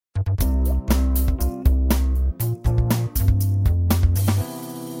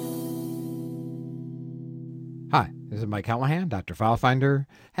This is Mike Callahan, Dr. FileFinder,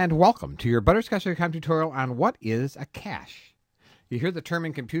 and welcome to your butterscotchcom tutorial on what is a cache. You hear the term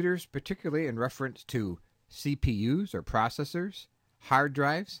in computers, particularly in reference to CPUs or processors, hard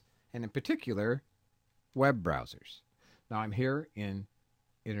drives, and in particular, web browsers. Now I'm here in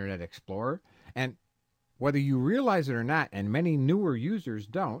Internet Explorer, and whether you realize it or not, and many newer users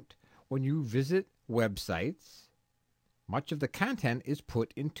don't, when you visit websites, much of the content is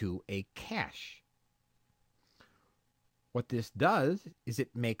put into a cache. What this does is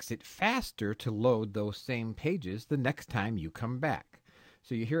it makes it faster to load those same pages the next time you come back.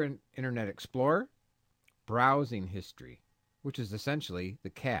 So you hear in Internet Explorer, browsing history, which is essentially the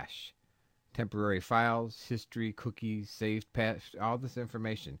cache. Temporary files, history, cookies, saved paths, all this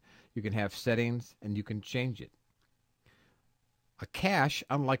information. You can have settings and you can change it. A cache,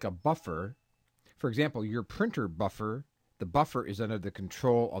 unlike a buffer, for example, your printer buffer, the buffer is under the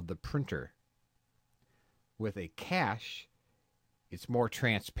control of the printer. With a cache, it's more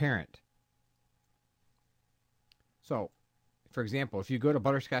transparent. So, for example, if you go to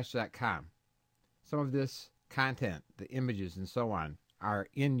butterscotch.com, some of this content, the images and so on, are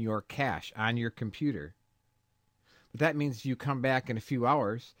in your cache on your computer. But that means if you come back in a few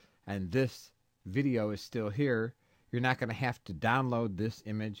hours and this video is still here, you're not going to have to download this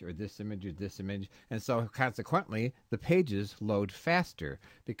image or this image or this image. And so consequently, the pages load faster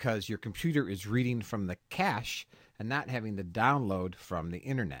because your computer is reading from the cache and not having to download from the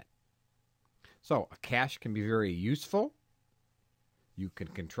internet. So a cache can be very useful. You can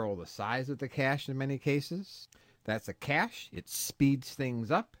control the size of the cache in many cases. That's a cache. It speeds things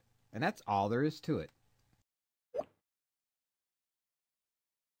up, and that's all there is to it.